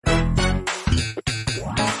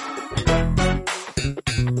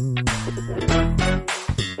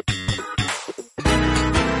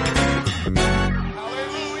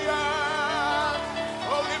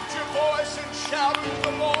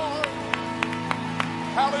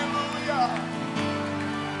Hallelujah.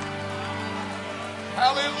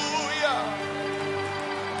 Hallelujah.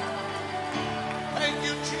 Thank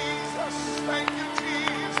you, Jesus. Thank you,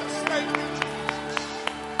 Jesus. Thank you, Jesus.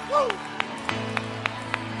 Woo.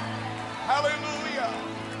 Hallelujah.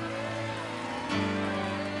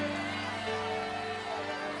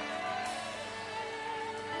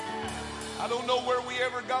 I don't know where we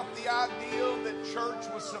ever got the idea that church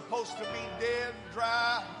was supposed to be dead,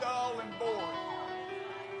 dry, dull, and boring.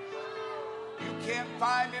 You can't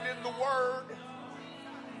find it in the Word.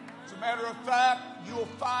 As a matter of fact, you'll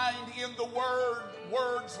find in the Word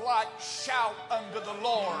words like shout unto the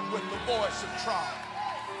Lord with the voice of triumph.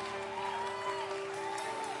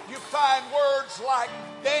 You find words like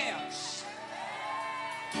dance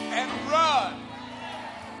and run.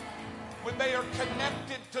 When they are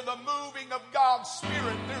connected to the moving of God's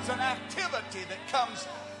Spirit, there's an activity that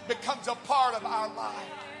becomes a part of our life.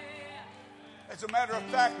 As a matter of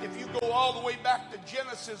fact, if you go all the way back to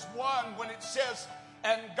Genesis 1, when it says,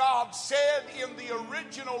 and God said, in the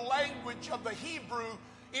original language of the Hebrew,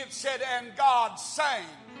 it said, and God sang.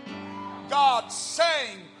 God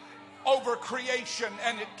sang over creation,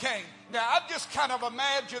 and it came. Now, I just kind of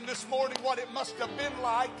imagine this morning what it must have been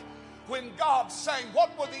like when God sang.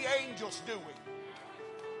 What were the angels doing?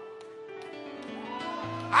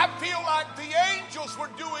 I feel like the angels were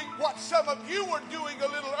doing what some of you were doing a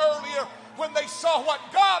little earlier when they saw what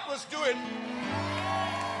God was doing.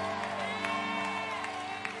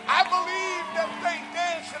 I believe that they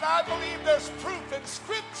danced, and I believe there's proof in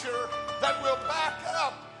Scripture that will back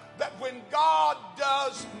up that when God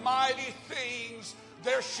does mighty things,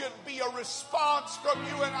 there should be a response from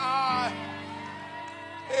you and I.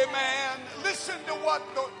 Amen. Listen to what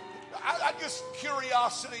I just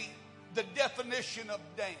curiosity, the definition of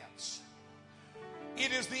dance.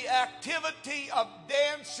 It is the activity of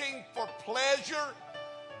dancing for pleasure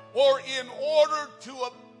or in order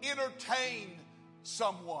to entertain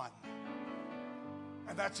someone.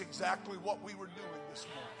 And that's exactly what we were doing this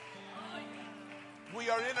morning. We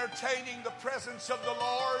are entertaining the presence of the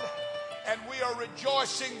Lord, and we are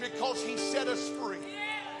rejoicing because He set us free.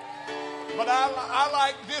 But I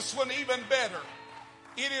like this one even better.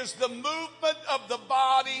 It is the movement of the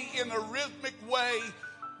body in a rhythmic way,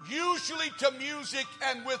 usually to music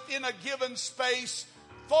and within a given space,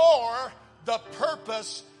 for the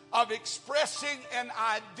purpose of expressing an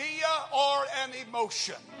idea or an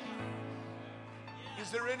emotion.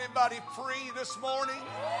 Is there anybody free this morning?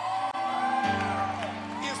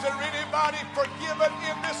 Is there anybody forgiven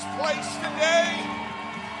in this place today?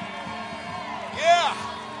 Yeah.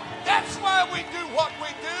 That's why we do what we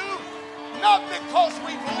do. Not because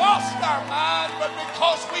we've lost our mind, but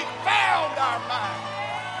because we found our mind.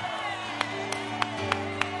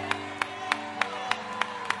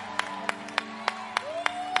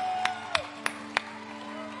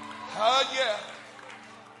 Yeah.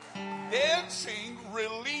 Dancing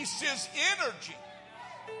releases energy.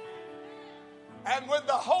 And when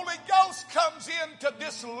the Holy Ghost comes into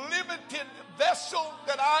this limited vessel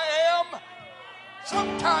that I am,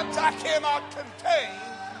 sometimes I cannot contain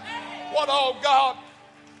what all God.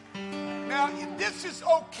 Now, this is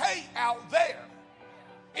okay out there.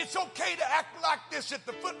 It's okay to act like this at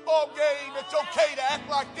the football game. It's okay to act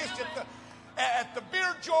like this at the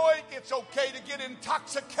beer joint. It's okay to get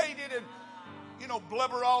intoxicated and,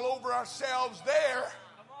 blubber all over ourselves there.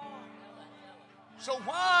 So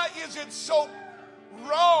why is it so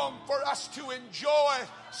wrong for us to enjoy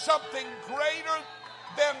something greater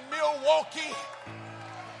than Milwaukee,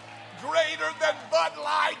 greater than Bud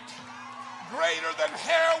Light, greater than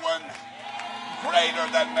heroin,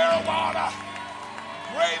 greater than marijuana,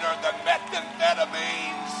 greater than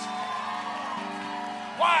methamphetamines?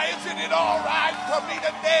 Why isn't it all right for me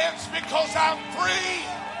to dance? Because I'm free.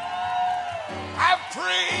 I'm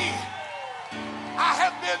free. I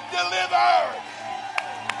have been delivered.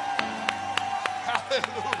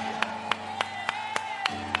 Hallelujah.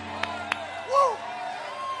 Woo.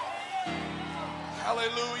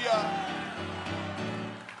 Hallelujah.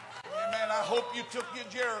 Amen. I hope you took your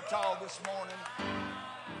Geritol this morning.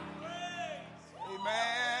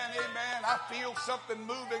 Amen. Amen. I feel something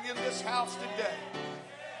moving in this house today.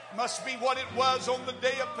 Must be what it was on the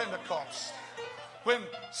day of Pentecost, when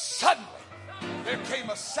suddenly there came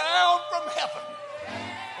a sound from heaven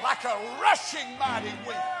like a rushing mighty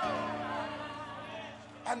wind.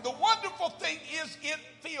 And the wonderful thing is it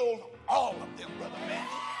filled all of them, Brother Manny.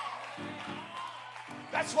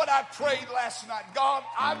 That's what I prayed last night. God,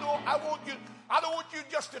 I don't want you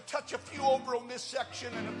just to touch a few over on this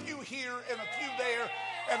section and a few here and a few there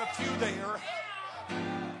and a few there.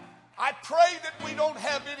 I pray that we don't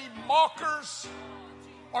have any mockers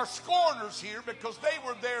are scorners here because they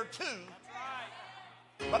were there too.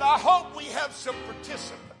 But I hope we have some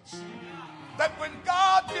participants. That when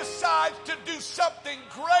God decides to do something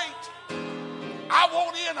great, I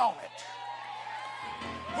want in on it.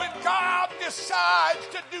 When God decides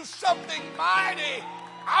to do something mighty,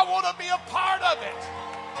 I want to be a part of it.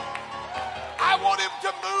 I want him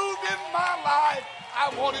to move in my life.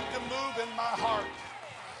 I want him to move in my heart.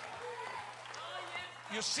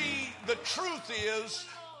 You see, the truth is,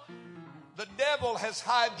 the devil has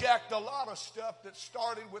hijacked a lot of stuff that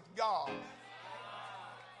started with God.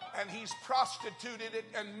 And he's prostituted it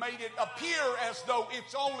and made it appear as though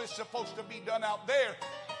it's only supposed to be done out there.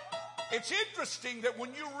 It's interesting that when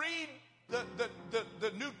you read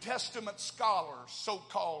the New Testament scholars,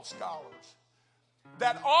 so-called scholars,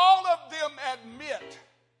 that all of them admit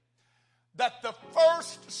that the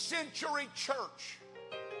first century church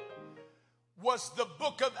was the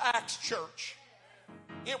book of Acts church.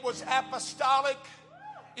 It was apostolic.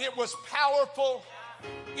 It was powerful.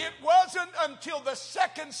 It wasn't until the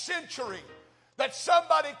second century that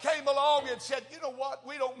somebody came along and said, you know what,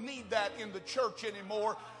 we don't need that in the church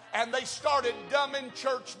anymore. And they started dumbing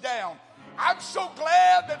church down. I'm so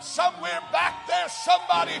glad that somewhere back there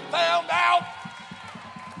somebody found out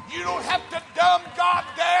you don't have to dumb God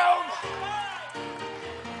down.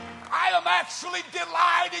 I am actually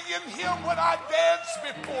delighting in him when I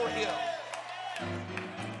dance before him.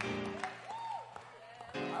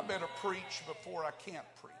 I better preach before I can't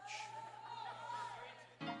preach.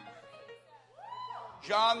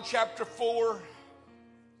 John chapter 4.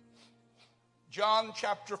 John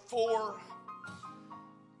chapter 4,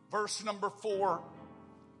 verse number 4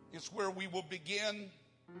 is where we will begin.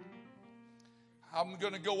 I'm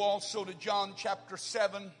going to go also to John chapter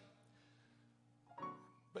 7.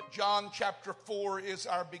 But John chapter 4 is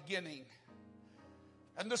our beginning.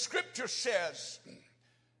 And the scripture says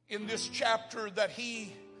in this chapter that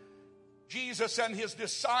Jesus and his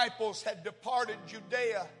disciples had departed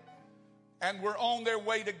Judea and were on their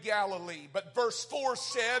way to Galilee. But verse 4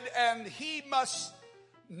 said, and he must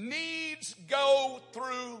needs go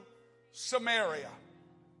through Samaria.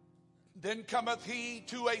 Then cometh he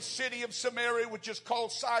to a city of Samaria, which is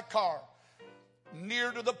called Sychar,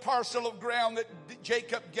 near to the parcel of ground that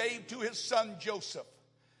Jacob gave to his son Joseph.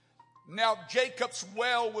 Now Jacob's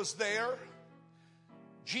well was there.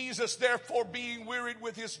 Jesus, therefore, being wearied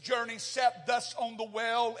with his journey, sat thus on the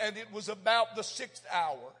well, and it was about the 6th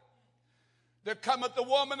hour. There cometh the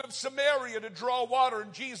woman of Samaria to draw water,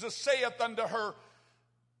 and Jesus saith unto her,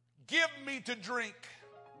 give me to drink.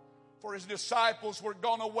 For his disciples were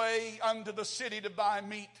gone away unto the city to buy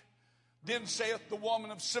meat. Then saith the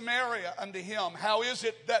woman of Samaria unto him, how is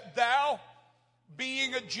it that thou,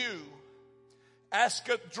 being a Jew,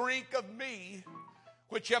 askest drink of me,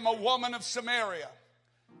 which am a woman of Samaria?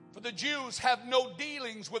 For the Jews have no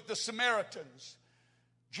dealings with the Samaritans.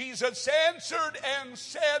 Jesus answered and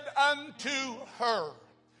said unto her,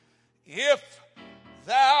 if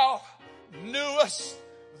thou knewest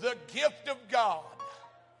the gift of God,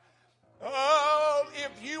 oh,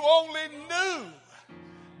 if you only knew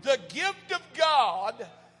the gift of God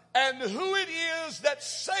and who it is that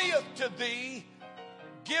saith to thee,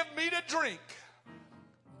 give me to drink,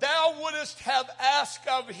 thou wouldest have asked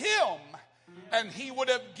of him, and he would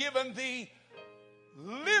have given thee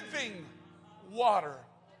living water.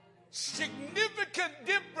 Significant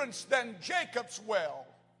difference than Jacob's well.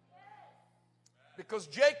 Because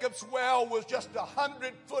Jacob's well was just a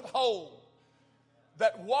 100-foot hole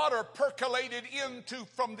that water percolated into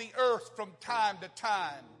from the earth from time to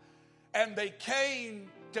time. And they came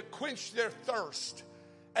to quench their thirst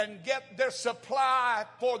and get their supply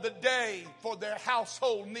for the day, for their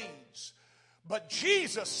household needs. But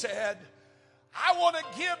Jesus said, I want to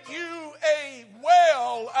give you a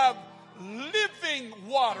well of living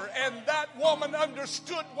water. And that woman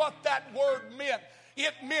understood what that word meant.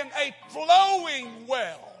 It meant a flowing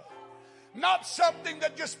well. Not something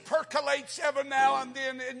that just percolates every now and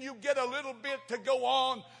then and you get a little bit to go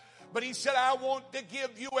on. But he said, I want to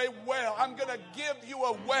give you a well. I'm going to give you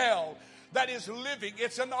a well that is living.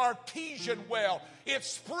 It's an artesian well. It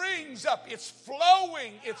springs up. It's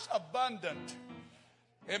flowing. It's abundant.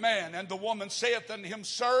 Amen. And the woman saith unto him,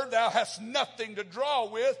 Sir, thou hast nothing to draw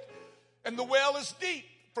with, and the well is deep.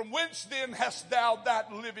 From whence then hast thou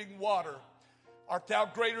that living water? Art thou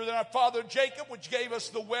greater than our father Jacob, which gave us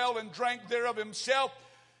the well and drank thereof himself,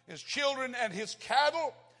 his children, and his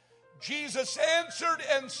cattle? Jesus answered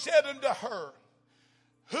and said unto her,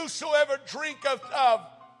 Whosoever drinketh of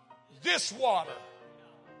this water,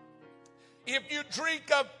 if you drink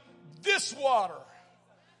of this water,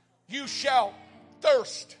 you shall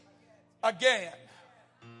thirst again.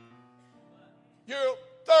 You'll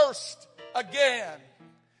thirst again.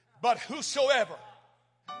 But whosoever,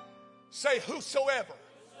 say whosoever.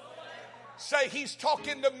 Say, he's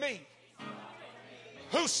talking to me.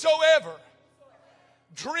 Whosoever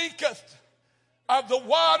drinketh of the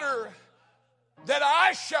water that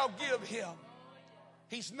I shall give him.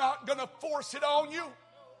 He's not going to force it on you,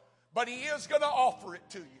 but he is going to offer it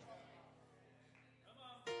to you.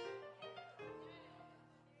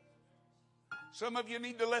 Some of you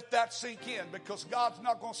need to let that sink in, because God's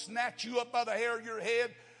not going to snatch you up by the hair of your head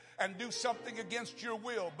and do something against your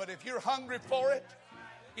will. But if you're hungry for it,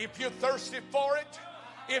 if you're thirsty for it,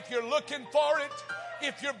 if you're looking for it,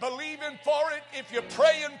 if you're believing for it, if you're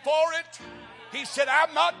praying for it, he said,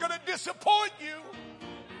 I'm not going to disappoint you.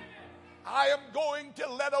 I am going to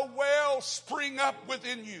let a well spring up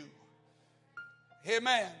within you.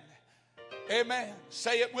 Amen. Amen.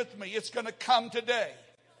 Say it with me. It's going to come today.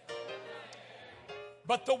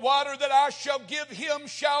 But the water that I shall give him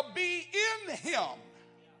shall be in him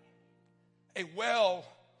a well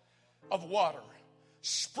of water,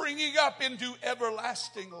 springing up into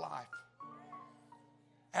everlasting life.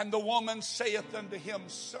 And the woman saith unto him,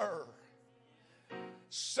 Sir,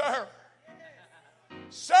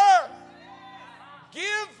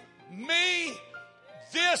 give me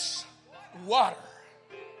this water.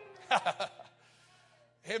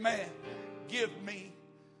 Amen. Give me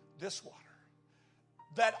this water,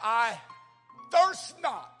 that I thirst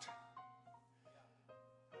not,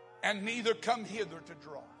 and neither come hither to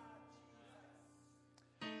draw.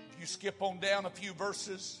 If you skip on down a few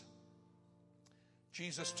verses,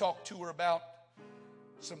 Jesus talked to her about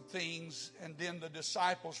some things, and then the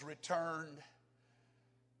disciples returned.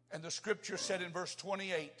 And the scripture said in verse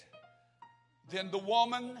 28, then the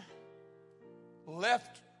woman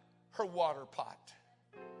left her water pot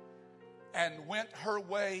and went her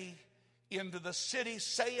way into the city,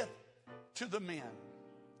 saith to the men,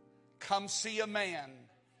 come see a man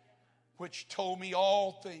which told me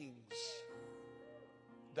all things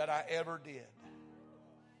that I ever did.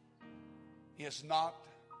 Is not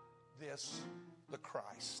this the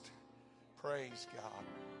Christ? Praise God.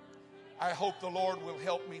 I hope the Lord will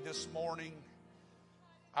help me this morning.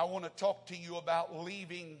 I want to talk to you about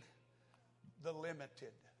leaving the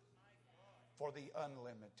limited for the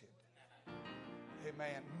unlimited.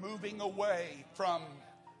 Amen. Moving away from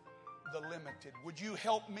the limited. Would you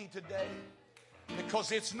help me today?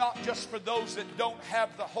 Because it's not just for those that don't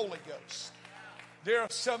have the Holy Ghost. There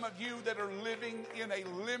are some of you that are living in a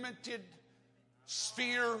limited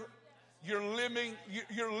sphere. You're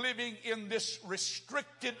living in this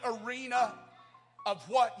restricted arena of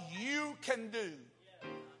what you can do.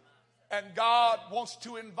 And God wants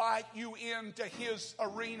to invite you into his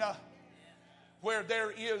arena where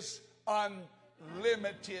there is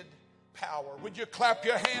unlimited power. Would you clap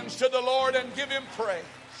your hands to the Lord and give him praise?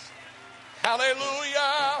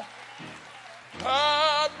 Hallelujah.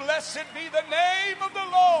 Blessed be the name of the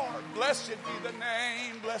Lord. Blessed be the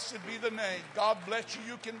name. Blessed be the name. God bless you.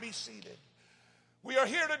 You can be seated. We are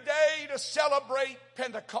here today to celebrate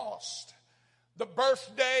Pentecost, the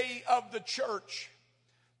birthday of the church.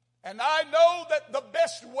 And I know that the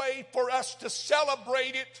best way for us to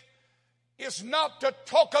celebrate it is not to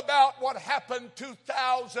talk about what happened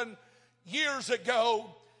 2,000 years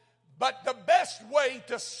ago, but the best way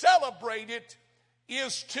to celebrate it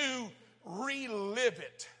is to relive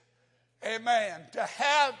it. Amen. To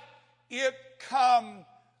have it come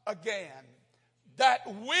again. That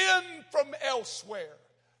wind from elsewhere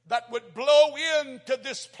that would blow into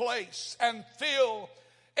this place and fill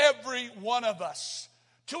every one of us,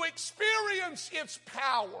 to experience its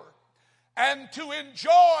power and to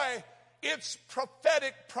enjoy its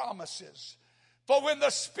prophetic promises. For when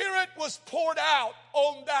the Spirit was poured out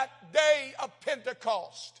on that day of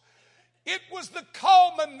Pentecost, it was the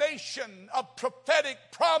culmination of prophetic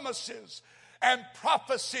promises and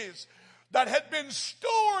prophecies that had been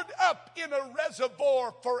stored up in a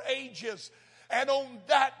reservoir for ages. And on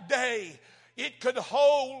that day, it could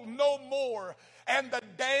hold no more. And the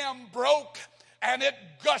dam broke, and it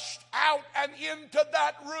gushed out and into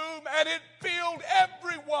that room, and it filled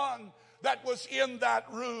everyone that was in that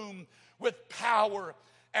room with power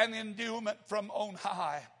and endowment from on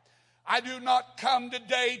high. I do not come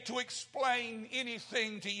today to explain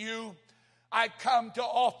anything to you. I come to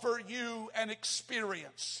offer you an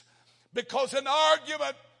experience, because an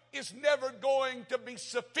argument is never going to be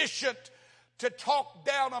sufficient to talk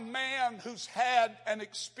down a man who's had an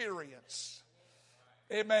experience.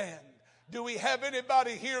 Amen. Do we have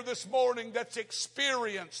anybody here this morning that's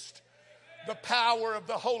experienced the power of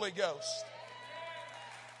the Holy Ghost?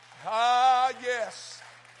 Ah, yes.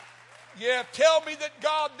 Yeah, tell me that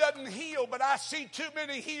God doesn't heal, but I see too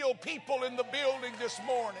many healed people in the building this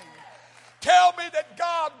morning. Tell me that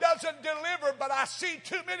God doesn't deliver, but I see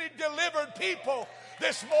too many delivered people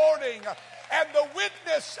this morning. And the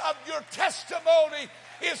witness of your testimony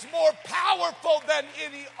is more powerful than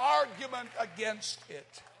any argument against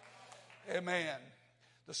it. Amen.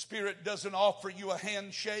 The Spirit doesn't offer you a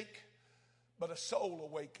handshake, but a soul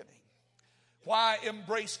awakening. Why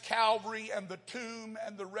embrace Calvary and the tomb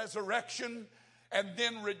and the resurrection and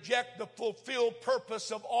then reject the fulfilled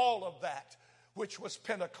purpose of all of that, which was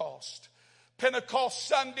Pentecost? Pentecost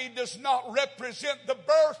Sunday does not represent the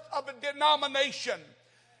birth of a denomination.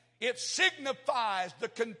 It signifies the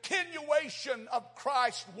continuation of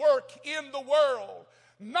Christ's work in the world,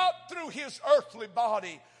 not through his earthly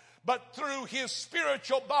body, but through his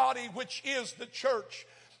spiritual body, which is the church.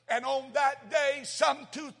 And on that day, some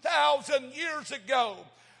 2,000 years ago,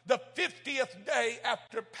 the 50th day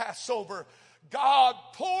after Passover, God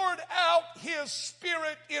poured out his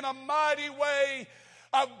Spirit in a mighty way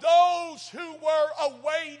of those who were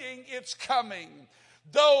awaiting its coming,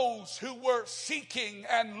 those who were seeking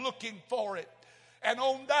and looking for it. And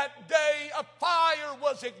on that day, a fire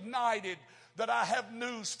was ignited. That I have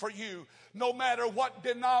news for you. No matter what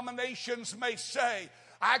denominations may say,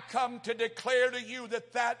 I come to declare to you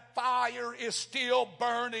that that fire is still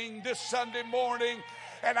burning this Sunday morning.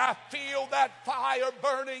 And I feel that fire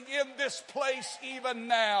burning in this place even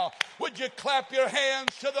now. Would you clap your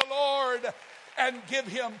hands to the Lord and give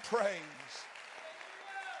him praise?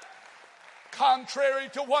 Contrary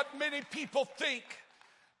to what many people think,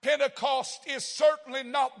 Pentecost is certainly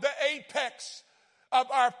not the apex of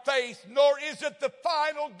our faith, nor is it the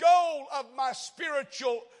final goal of my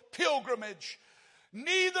spiritual pilgrimage.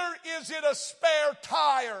 Neither is it a spare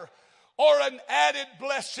tire or an added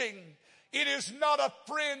blessing. It is not a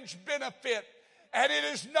fringe benefit, and it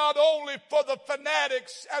is not only for the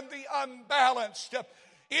fanatics and the unbalanced.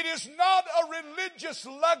 It is not a religious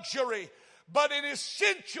luxury, but an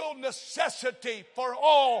essential necessity for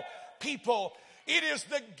all people. It is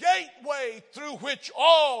the gateway through which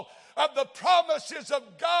all of the promises of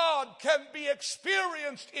God can be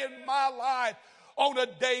experienced in my life on a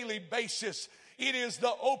daily basis. It is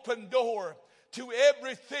the open door to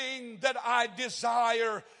everything that I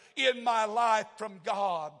desire in my life from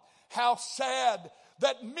God. How sad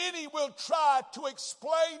that many will try to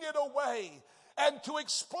explain it away. And to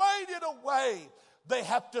explain it away, they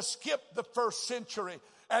have to skip the first century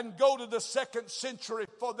and go to the second century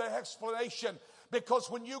for their explanation.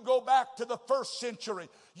 Because when you go back to the first century,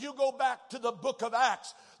 you go back to the book of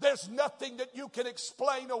Acts, there's nothing that you can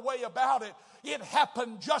explain away about it. It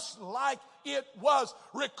happened just like it was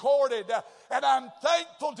recorded. And I'm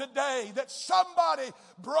thankful today that somebody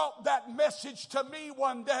brought that message to me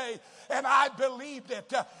one day, and I believed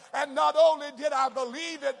it. And not only did I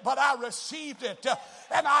believe it, but I received it.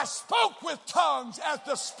 And I spoke with tongues as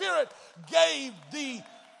the Spirit gave the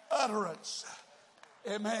utterance.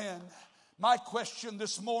 Amen. My question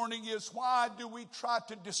this morning is, why do we try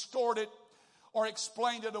to distort it or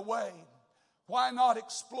explain it away? Why not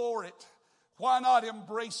explore it? Why not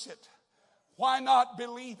embrace it? Why not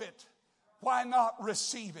believe it? Why not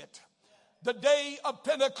receive it? The day of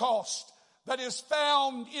Pentecost that is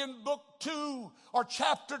found in book 2 or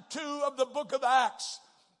chapter 2 of the book of Acts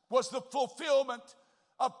was the fulfillment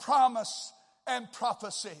of promise and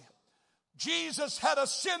prophecy. Jesus had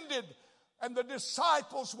ascended and the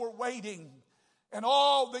disciples were waiting. And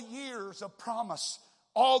all the years of promise,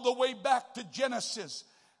 all the way back to Genesis,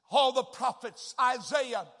 all the prophets,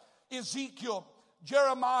 Isaiah, Ezekiel,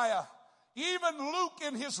 Jeremiah, even Luke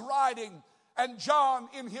in his writing and John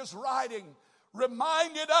in his writing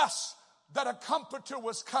reminded us that a comforter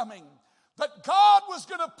was coming, that God was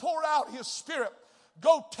going to pour out his Spirit.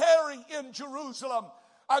 Go tarry in Jerusalem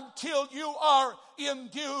until you are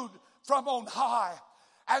endued from on high.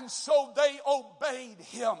 And so they obeyed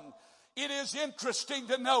him. It is interesting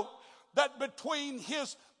to note that between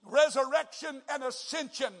his resurrection and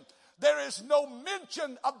ascension, there is no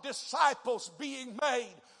mention of disciples being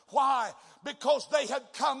made. Why? Because they had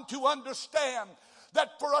come to understand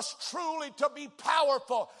that for us truly to be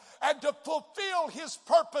powerful and to fulfill his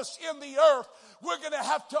purpose in the earth, we're going to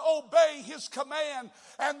have to obey his command,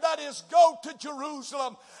 and that is go to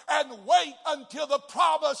Jerusalem and wait until the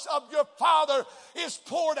promise of your Father is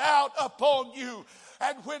poured out upon you.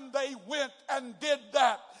 And when they went and did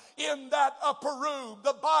that in that upper room,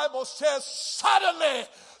 the Bible says suddenly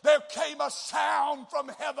there came a sound from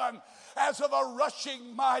heaven as of a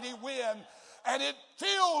rushing mighty wind, and it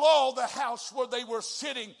filled all the house where they were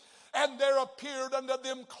sitting. And there appeared unto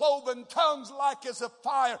them cloven tongues like as a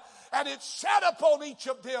fire, and it sat upon each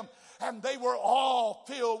of them. And they were all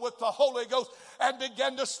filled with the Holy Ghost and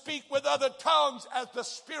began to speak with other tongues as the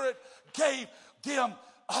Spirit gave them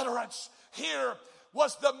utterance. Here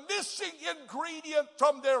was the missing ingredient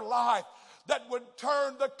from their life that would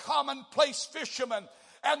turn the commonplace fisherman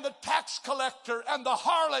and the tax collector and the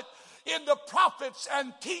harlot into prophets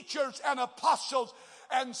and teachers and apostles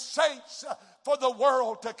and saints for the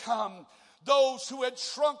world to come. Those who had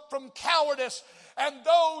shrunk from cowardice and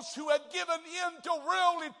those who had given in to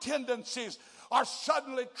worldly tendencies are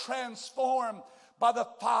suddenly transformed by the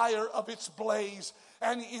fire of its blaze.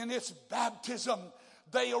 And in its baptism,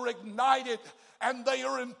 they are ignited and they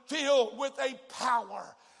are filled with a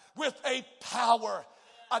power,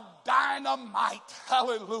 a dynamite.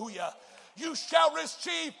 Hallelujah. You shall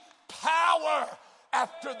receive power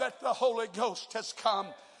after that the Holy Ghost has come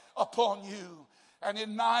upon you. And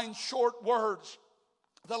in 9 short words,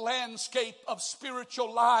 the landscape of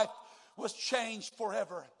spiritual life was changed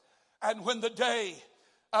forever. And when the day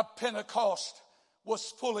of Pentecost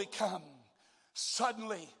was fully come,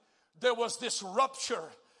 suddenly there was this rupture.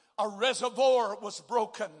 A reservoir was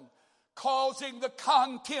broken, causing the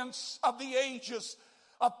contents of the ages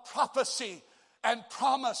of prophecy and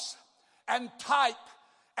promise and type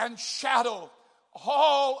and shadow,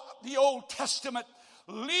 all the Old Testament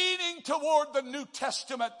leading toward the New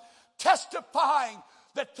Testament, testifying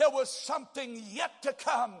that there was something yet to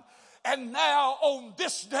come. And now on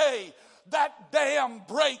this day, that dam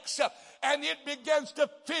breaks and it begins to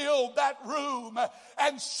fill that room.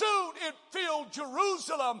 And soon it filled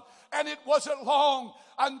Jerusalem, and it wasn't long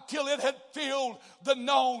until it had filled the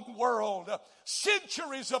known world.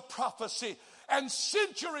 Centuries of prophecy and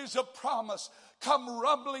centuries of promise come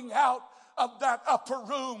rumbling out of that upper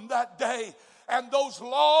room that day. And those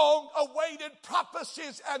long-awaited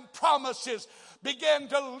prophecies and promises began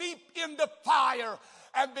to leap into fire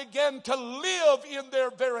and began to live in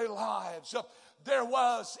their very lives. There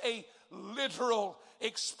was a literal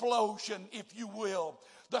explosion, if you will.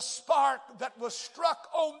 The spark that was struck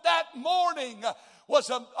on that morning was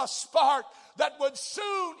a spark that would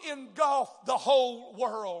soon engulf the whole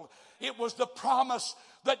world. It was the promise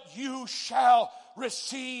that you shall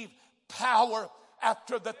receive power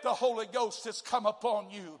after that the Holy Ghost has come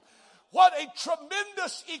upon you. What a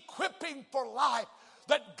tremendous equipping for life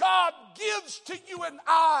that God gives to you and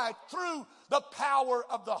I through the power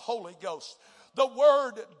of the Holy Ghost. The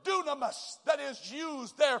word dunamis that is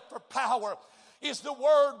used there for power is the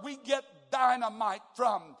word we get dynamite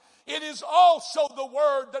from. It is also the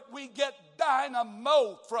word that we get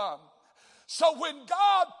dynamo from. So when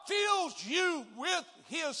God fills you with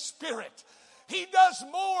His Spirit, He does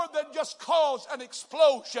more than just cause an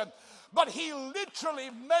explosion, but He literally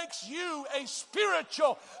makes you a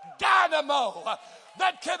spiritual dynamo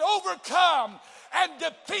that can overcome and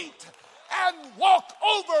defeat and walk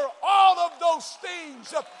over all of those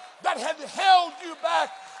things that had held you back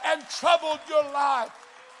and troubled your life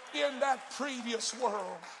in that previous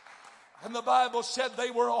world. And the Bible said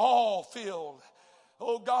they were all filled.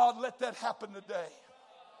 Oh God, let that happen today.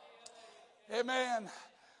 Amen.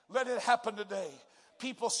 Let it happen today.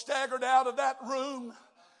 People staggered out of that room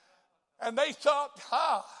and they thought,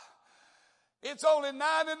 it's only 9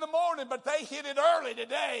 a.m, but they hit it early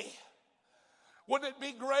today. Wouldn't it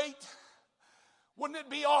be great? Wouldn't it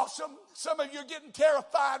be awesome? Some of you are getting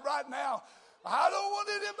terrified right now. I don't want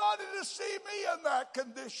anybody to see me in that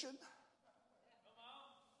condition.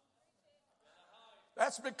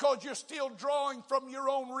 That's because you're still drawing from your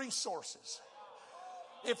own resources.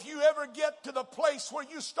 If you ever get to the place where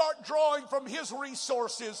you start drawing from His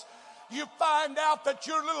resources, you find out that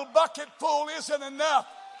your little bucket full isn't enough.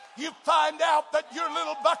 You find out that your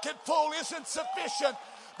little bucket full isn't sufficient.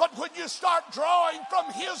 But when you start drawing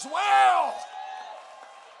from His well,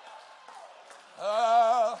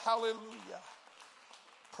 hallelujah.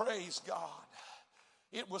 Praise God.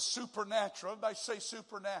 It was supernatural. Everybody say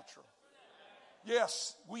supernatural.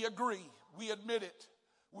 Yes, we agree. We admit it.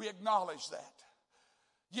 We acknowledge that.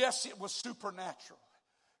 Yes, it was supernatural.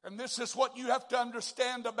 And this is what you have to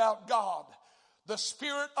understand about God. The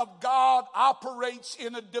Spirit of God operates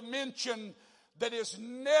in a dimension that is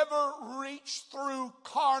never reached through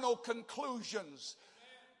carnal conclusions.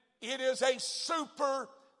 It is a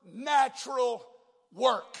supernatural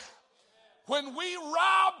work. When we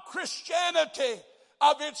rob Christianity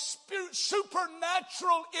of its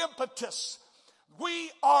supernatural impetus,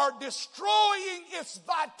 we are destroying its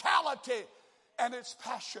vitality and its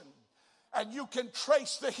passion. And you can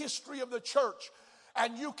trace the history of the church,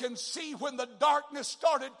 and you can see when the darkness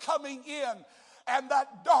started coming in, and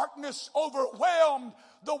that darkness overwhelmed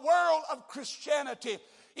the world of Christianity,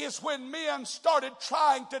 is when men started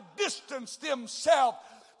trying to distance themselves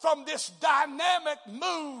from this dynamic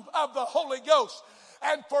move of the Holy Ghost.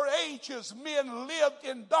 And for ages, men lived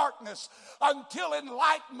in darkness until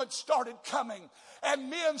enlightenment started coming. And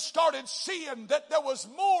men started seeing that there was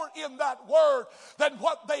more in that word than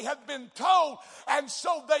what they had been told. And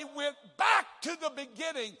so they went back to the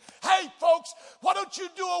beginning. Hey, folks, why don't you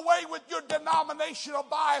do away with your denominational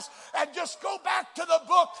bias and just go back to the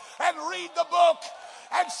book and read the book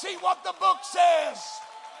and see what the book says.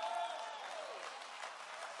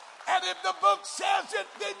 And if the book says it,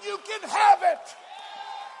 then you can have it.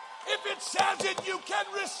 If it says it, you can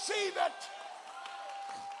receive it.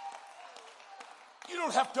 You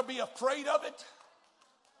don't have to be afraid of it.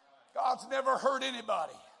 God's never hurt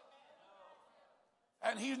anybody.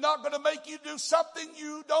 And he's not going to make you do something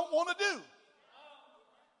you don't want to do.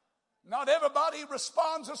 Not everybody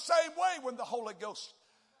responds the same way when the Holy Ghost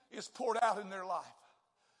is poured out in their life.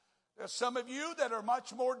 There's some of you that are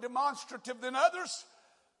much more demonstrative than others.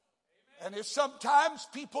 And if sometimes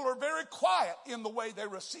people are very quiet in the way they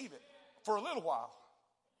receive it for a little while.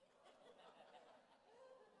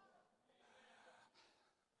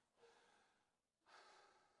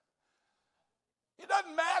 It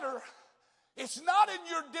doesn't matter. It's not in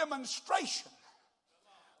your demonstration.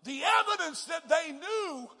 The evidence that they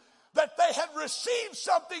knew that they had received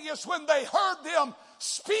something is when they heard them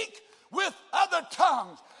speak with other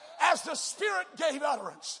tongues as the Spirit gave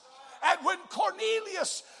utterance. And when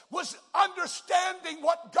Cornelius was understanding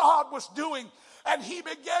what God was doing and he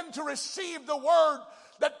began to receive the word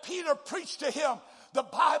that Peter preached to him, the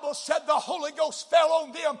Bible said the Holy Ghost fell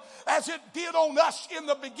on them as it did on us in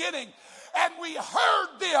the beginning. And we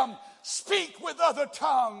heard them speak with other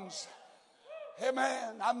tongues.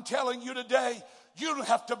 Amen. I'm telling you today, you don't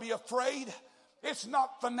have to be afraid. It's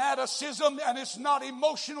not fanaticism and it's not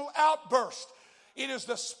emotional outburst. It is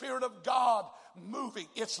the Spirit of God moving.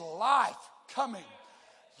 It's life coming.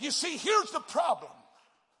 You see, here's the problem.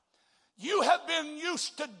 You have been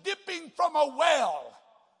used to dipping from a well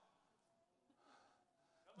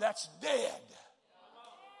that's dead.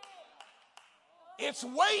 It's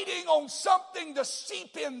waiting on something to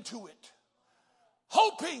seep into it,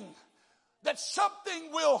 hoping that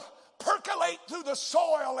something will percolate through the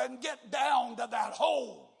soil and get down to that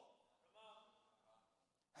hole.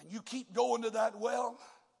 And you keep going to that well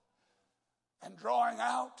and drawing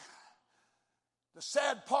out. The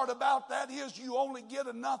sad part about that is you only get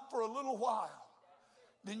enough for a little while.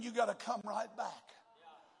 Then you got to come right back.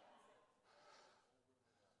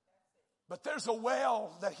 But there's a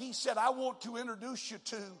well that he said, I want to introduce you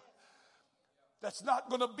to, that's not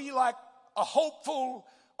going to be like a hopeful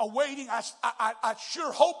awaiting. I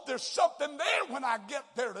sure hope there's something there when I get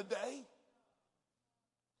there today.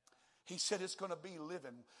 He said it's going to be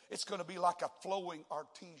living. It's going to be like a flowing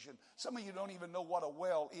artesian. Some of you don't even know what a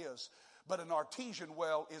well is. But an artesian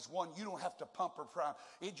well is one you don't have to pump or prime.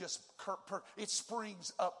 It just it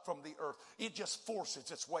springs up from the earth. It just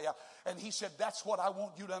forces its way out. And he said, that's what I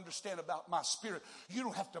want you to understand about my Spirit. You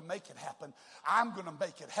don't have to make it happen. I'm going to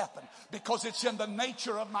make it happen because it's in the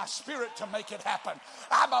nature of my Spirit to make it happen.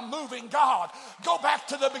 I'm a moving God. Go back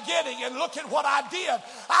to the beginning and look at what I did.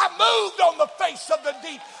 I moved on the face of the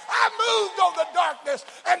deep. I moved on the darkness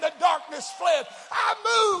and the darkness fled. I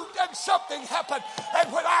moved and something happened.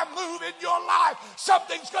 And when I move in your life,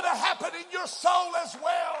 something's going to happen in your soul as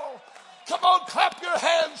well. Come on, clap your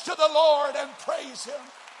hands to the Lord and praise Him.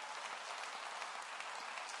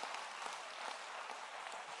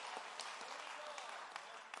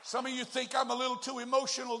 Some of you think I'm a little too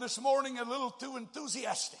emotional this morning, a little too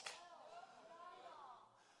enthusiastic.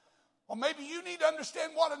 Well, maybe you need to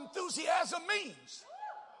understand what enthusiasm means.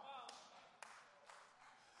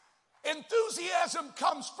 Enthusiasm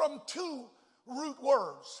comes from two root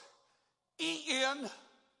words, En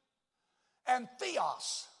and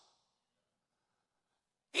Theos.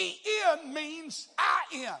 En means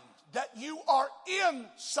I in, that you are in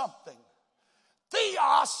something.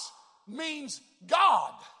 Theos means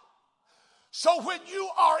God. So when you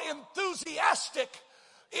are enthusiastic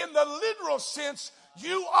in the literal sense,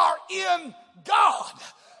 you are in God.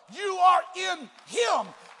 You are in Him.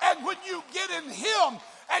 And when you get in Him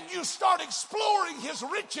and you start exploring His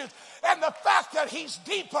riches and the fact that He's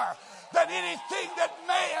deeper than anything that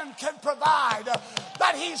man can provide,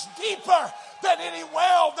 that He's deeper than any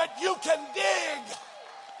well that you can dig.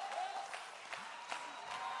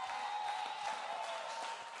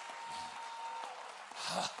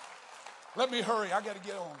 Let me hurry. I got to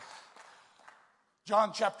get on.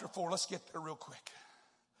 John chapter 4. Let's get there real quick.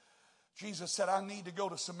 Jesus said, I need to go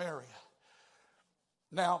to Samaria.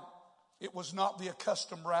 Now, it was not the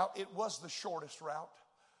accustomed route. It was the shortest route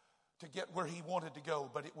to get where He wanted to go,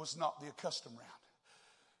 but it was not the accustomed route.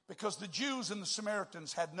 Because the Jews and the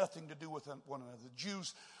Samaritans had nothing to do with one another. The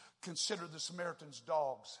Jews considered the Samaritans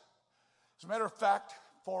dogs. As a matter of fact,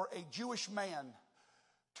 for a Jewish man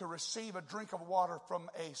to receive a drink of water from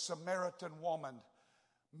a Samaritan woman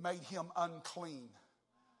made him unclean.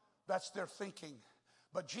 That's their thinking.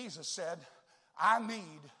 But Jesus said, I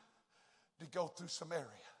need to go through Samaria.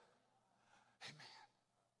 Amen.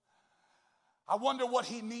 I wonder what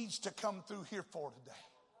he needs to come through here for today.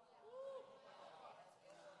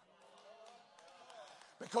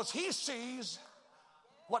 Because he sees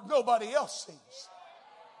what nobody else sees.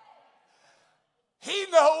 He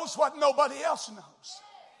knows what nobody else knows.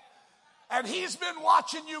 And he's been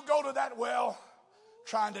watching you go to that well,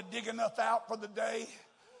 trying to dig enough out for the day.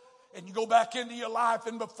 And you go back into your life,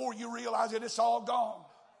 and before you realize it, it's all gone.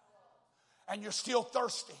 And you're still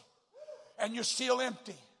thirsty. And you're still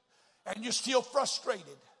empty. And you're still frustrated.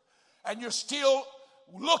 And you're still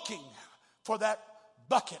looking for that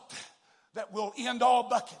bucket that will end all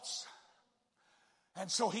buckets. And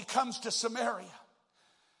so he comes to Samaria.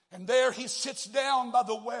 And there he sits down by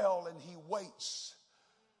the well and he waits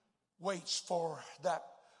for that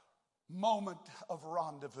moment of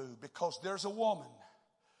rendezvous, because there's a woman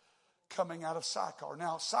coming out of Sychar.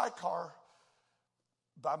 Now, Sychar,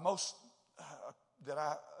 by most that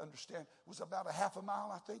I understand, was about a half a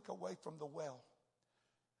mile, I think, away from the well.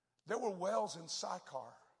 There were wells in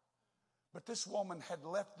Sychar, but this woman had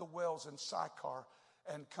left the wells in Sychar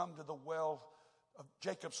and come to the well of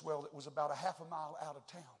Jacob's well that was about a half a mile out of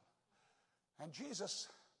town. And Jesus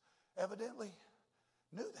evidently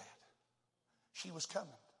knew that she was coming.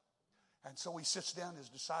 And so he sits down. His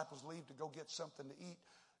disciples leave to go get something to eat.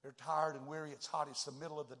 They're tired and weary. It's hot. It's the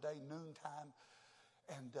middle of the day, noontime.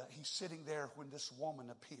 And he's sitting there when this woman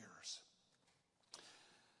appears.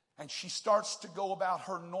 And she starts to go about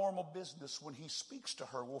her normal business when he speaks to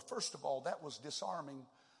her. Well, first of all, that was disarming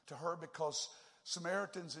to her, because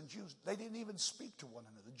Samaritans and Jews, they didn't even speak to one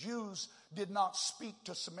another. Jews did not speak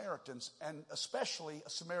to Samaritans, and especially a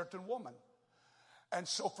Samaritan woman. And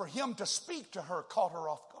so for him to speak to her caught her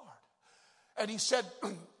off guard. And he said,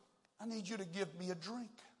 I need you to give me a drink.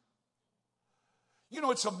 You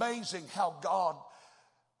know, it's amazing how God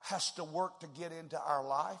has to work to get into our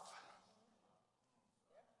life.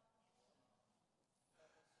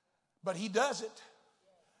 But he does it.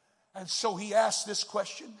 And so he asked this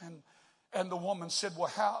question, and the woman said,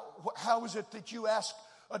 well, how is it that you ask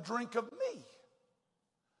a drink of me?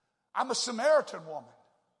 I'm a Samaritan woman.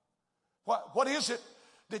 What is it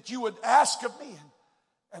that you would ask of me?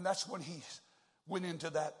 And that's when he went into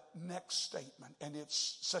that next statement. And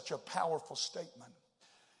it's such a powerful statement.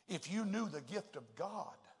 If you knew the gift of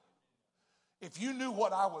God, if you knew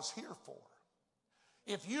what I was here for,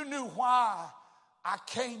 if you knew why I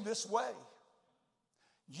came this way,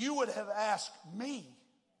 you would have asked me.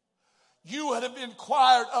 You would have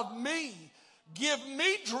inquired of me. Give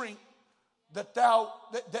me drink,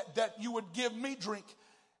 that you would give me drink,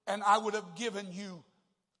 and I would have given you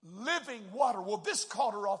living water. Well, this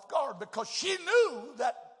caught her off guard, because she knew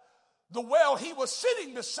that the well he was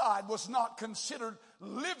sitting beside was not considered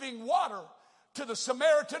living water to the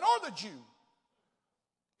Samaritan or the Jew.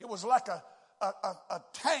 It was like a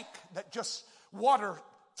tank that just water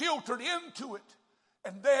filtered into it,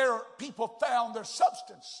 and there people found their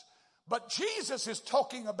substance. But Jesus is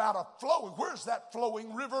talking about a flowing. Where's that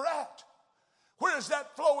flowing river at? Where is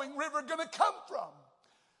that flowing river going to come from?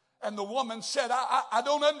 And the woman said, I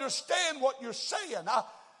don't understand what you're saying.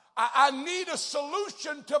 I need a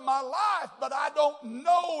solution to my life, but I don't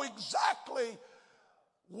know exactly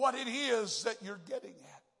what it is that you're getting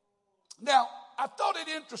at. Now, I thought it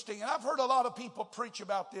interesting, and I've heard a lot of people preach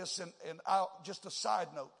about this, and just a side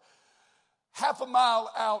note. Half a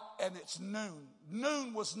mile out, and it's noon.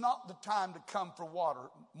 Noon was not the time to come for water.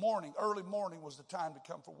 Early morning was the time to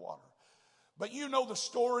come for water. But you know the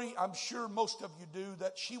story, I'm sure most of you do,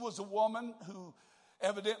 that she was a woman who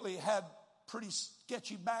evidently had pretty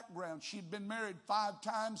sketchy background. She'd been married 5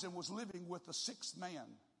 times and was living with a 6th man.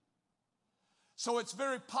 So it's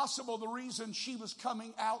very possible the reason she was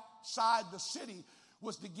coming outside the city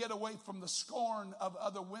was to get away from the scorn of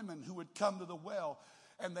other women who would come to the well,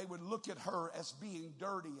 and they would look at her as being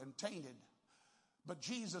dirty and tainted. But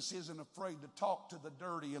Jesus isn't afraid to talk to the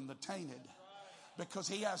dirty and the tainted, because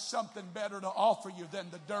he has something better to offer you than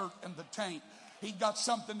the dirt and the taint. He got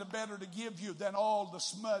something better to give you than all the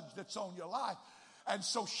smudge that's on your life. And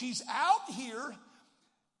so she's out here,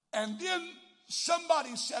 and then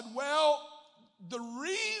somebody said, well, the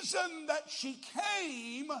reason that she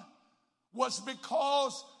came was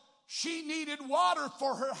because she needed water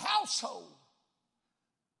for her household.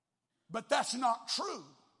 But that's not true.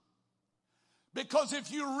 Because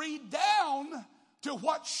if you read down to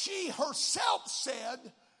what she herself said,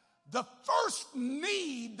 the first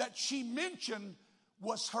need that she mentioned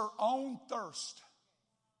was her own thirst.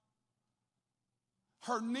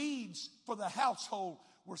 Her needs for the household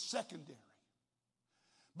were secondary.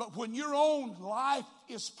 But when your own life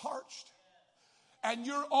is parched and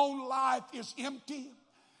your own life is empty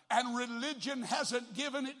and religion hasn't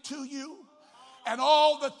given it to you, and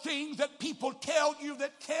all the things that people tell you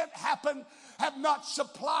that can't happen have not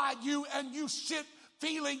supplied you, and you sit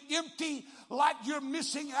feeling empty like you're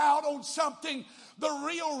missing out on something. The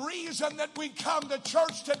real reason that we come to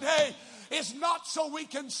church today is not so we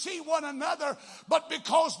can see one another, but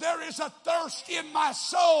because there is a thirst in my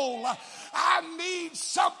soul. I need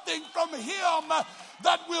something from Him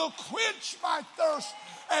that will quench my thirst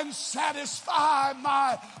and satisfy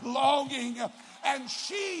my longing. And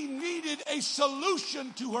she needed a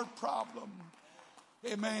solution to her problem.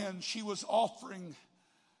 Amen. She was offering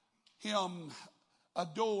Him a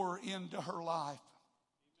door into her life,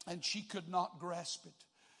 and she could not grasp it.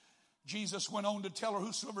 Jesus went on to tell her,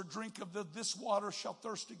 whosoever drink of this water shall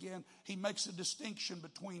thirst again. He makes a distinction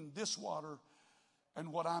between this water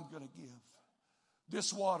and what I'm going to give.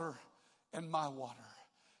 This water and my water.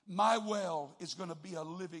 My well is going to be a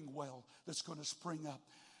living well that's going to spring up.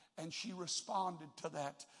 And she responded to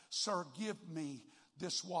that, sir, give me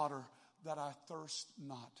this water that I thirst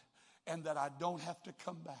not, and that I don't have to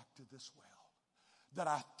come back to this well. That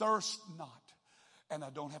I thirst not, and I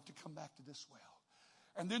don't have to come back to this well.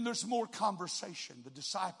 And then there's more conversation. The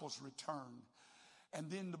disciples return.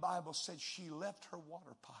 And then the Bible said she left her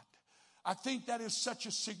water pot. I think that is such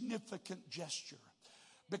a significant gesture,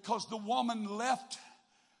 because the woman left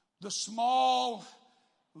the small,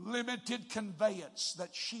 limited conveyance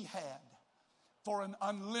that she had for an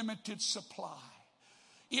unlimited supply.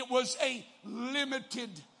 It was a limited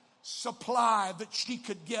supply that she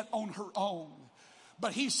could get on her own.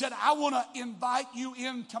 But He said, I want to invite you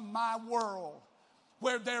into my world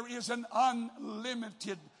where there is an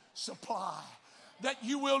unlimited supply, that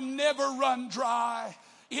you will never run dry.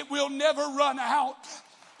 It will never run out.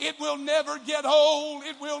 It will never get old.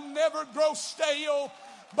 It will never grow stale.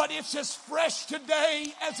 But it's as fresh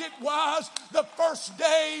today as it was the first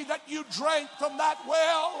day that you drank from that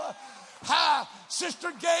well. Hi,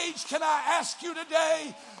 Sister Gage, can I ask you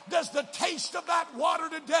today, does the taste of that water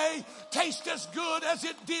today taste as good as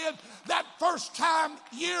it did that first time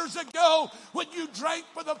years ago when you drank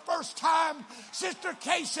for the first time? Sister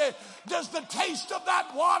Casey, does the taste of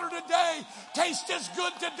that water today taste as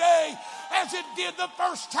good today as it did the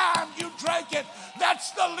first time you drank it?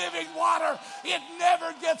 That's the living water. It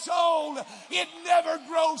never gets old. It never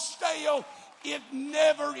grows stale. It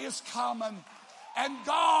never is common. And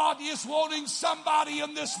God is wanting somebody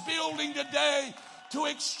in this building today to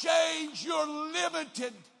exchange your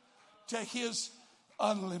limited to His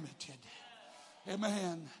unlimited.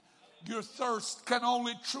 Amen. Your thirst can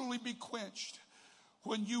only truly be quenched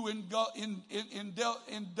when you indulge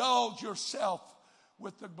yourself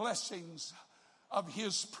with the blessings of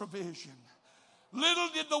His provision. Little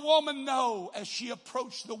did the woman know, as she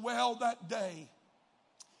approached the well that day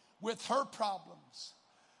with her problems,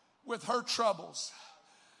 with her troubles,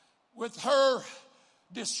 with her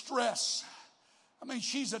distress. I mean,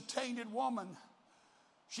 she's a tainted woman.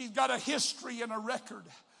 She's got a history and a record.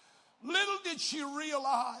 Little did she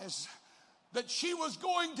realize that she was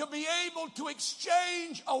going to be able to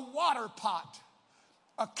exchange a water pot,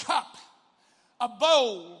 a cup, a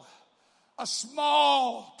bowl, a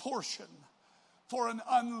small portion for an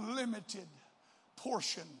unlimited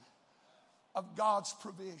portion of God's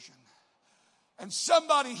provision. And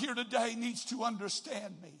somebody here today needs to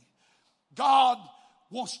understand me. God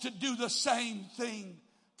wants to do the same thing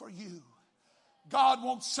for you. God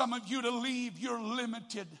wants some of you to leave your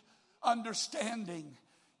limited understanding,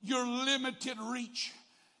 your limited reach,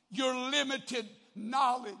 your limited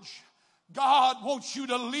knowledge. God wants you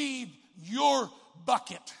to leave your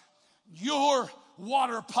bucket, your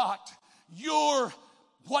water pot, your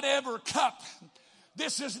whatever cup.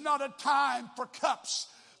 This is not a time for cups.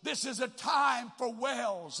 This is a time for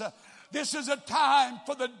wells. This is a time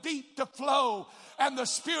for the deep to flow and the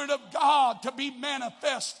Spirit of God to be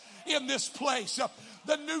manifest in this place.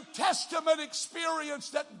 The New Testament experience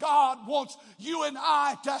that God wants you and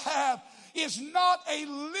I to have is not a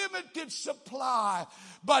limited supply,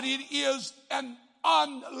 but it is an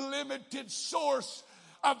unlimited source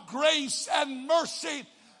of grace and mercy.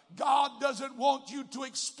 God doesn't want you to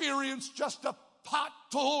experience just a pot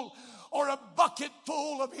full or a bucket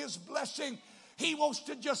full of His blessing. He wants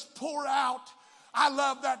to just pour out. I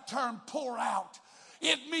love that term, pour out.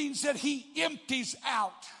 It means that He empties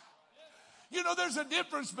out. You know, there's a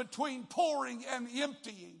difference between pouring and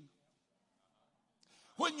emptying.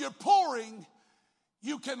 When you're pouring,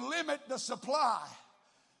 you can limit the supply.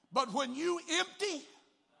 But when you empty,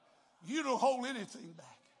 you don't hold anything back.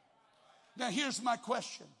 Now, here's my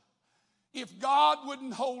question. If God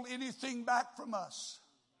wouldn't hold anything back from us,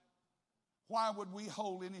 why would we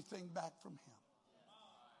hold anything back from him?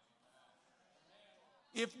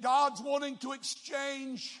 If God's wanting to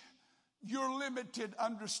exchange your limited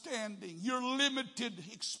understanding, your limited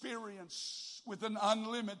experience with an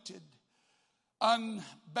unlimited,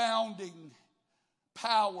 unbounding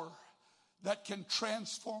power that can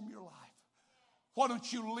transform your life, why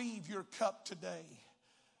don't you leave your cup today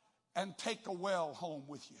and take a well home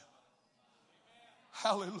with you?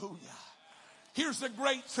 Hallelujah. Here's the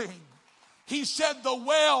great thing. He said the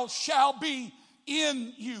well shall be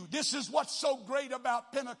in you. This is what's so great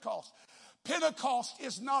about Pentecost. Pentecost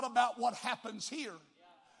is not about what happens here.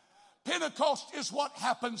 Pentecost is what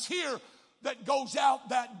happens here that goes out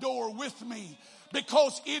that door with me,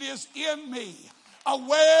 because it is in me, a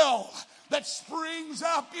well that springs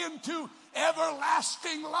up into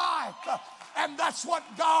everlasting life. And that's what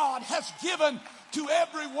God has given to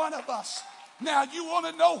every one of us. Now, you want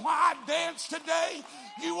to know why I dance today?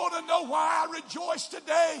 You want to know why I rejoice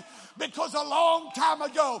today? Because a long time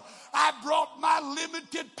ago, I brought my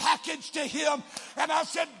limited package to him. And I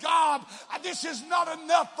said, God, this is not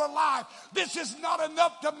enough for life. This is not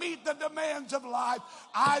enough to meet the demands of life.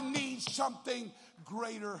 I need something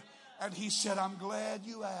greater. And he said, I'm glad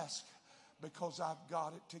you asked, because I've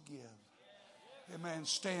got it to give. Amen.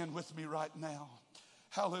 Stand with me right now.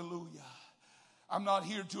 Hallelujah. I'm not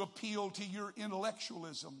here to appeal to your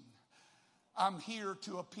intellectualism. I'm here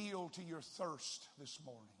to appeal to your thirst this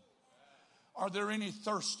morning. Are there any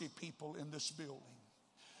thirsty people in this building?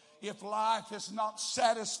 If life has not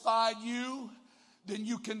satisfied you, then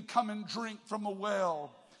you can come and drink from a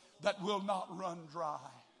well that will not run dry.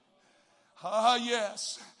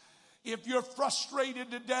 Yes. If you're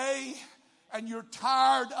frustrated today and you're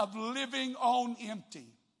tired of living on empty,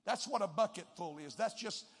 that's what a bucket full is. That's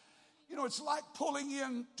just, you know, it's like pulling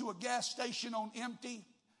into a gas station on empty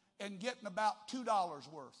and getting about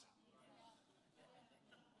 $2 worth.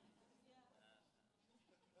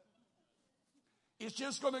 It's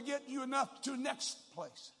just going to get you enough to the next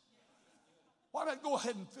place. Why not go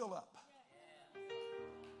ahead and fill up?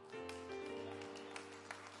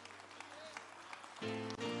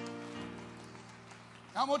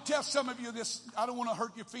 I'm going to tell some of you this. I don't want to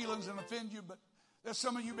hurt your feelings and offend you, but there's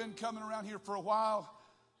some of you been coming around here for a while,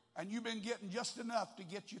 and you've been getting just enough to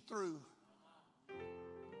get you through.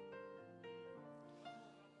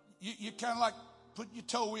 You kind of like put your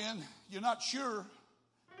toe in. You're not sure.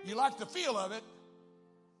 You like the feel of it.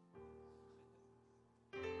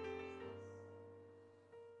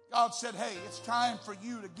 God said, hey, it's time for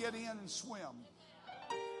you to get in and swim.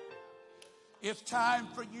 It's time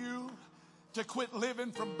for you to quit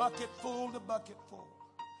living from bucket full to bucket full.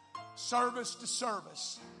 Service to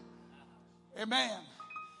service. Amen.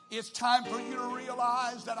 It's time for you to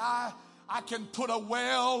realize that I can put a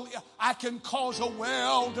well, I can cause a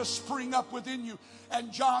well to spring up within you.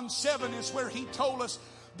 And John 7 is where he told us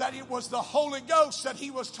that it was the Holy Ghost that he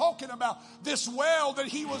was talking about. This well that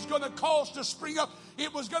he was going to cause to spring up,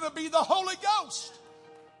 it was going to be the Holy Ghost.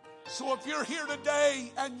 So if you're here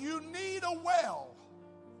today and you need a well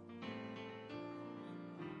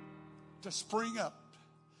to spring up,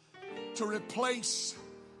 to replace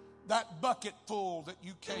that bucket full that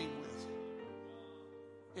you came with,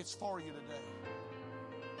 it's for you today.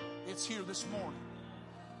 It's here this morning,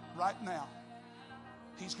 right now.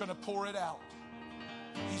 He's going to pour it out.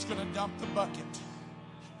 He's going to dump the bucket.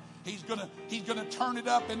 He's going to turn it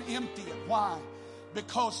up and empty it. Why?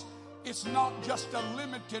 Because it's not just a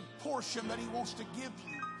limited portion that he wants to give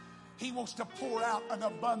you. He wants to pour out an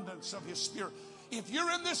abundance of his Spirit. If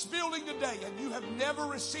you're in this building today and you have never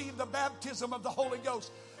received the baptism of the Holy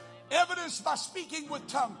Ghost, evidenced by speaking with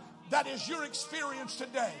tongues, that is your experience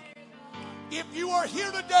today. If you are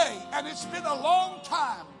here today and it's been a long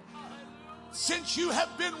time since you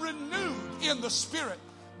have been renewed in the Spirit,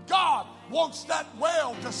 God wants that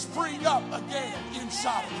well to spring up again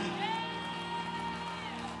inside of you.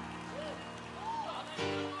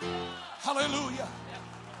 Hallelujah.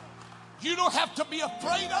 You don't have to be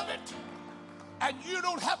afraid of it, and you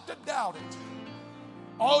don't have to doubt it.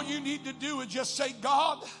 All you need to do is just say,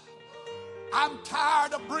 God, I'm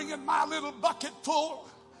tired of bringing my little bucket full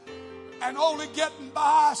and only getting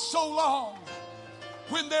by so long,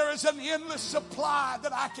 when there is an endless supply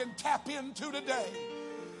that I can tap into today,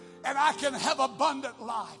 and I can have abundant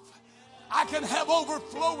life. I can have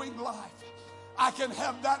overflowing life. I can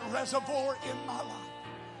have that reservoir in my life.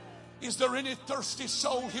 Is there any thirsty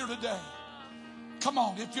soul here today? Come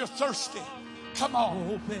on, if you're thirsty, come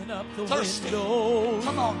on. Open up the Thirsty. windows.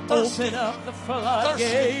 Come on, thirsty. Open up the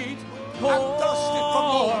floodgates. I'm thirsty for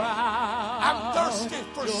more. Out I'm thirsty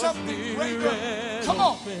for your something greater. spirit. Come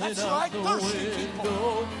on, Open that's up right, the thirsty people.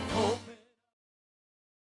 window. Open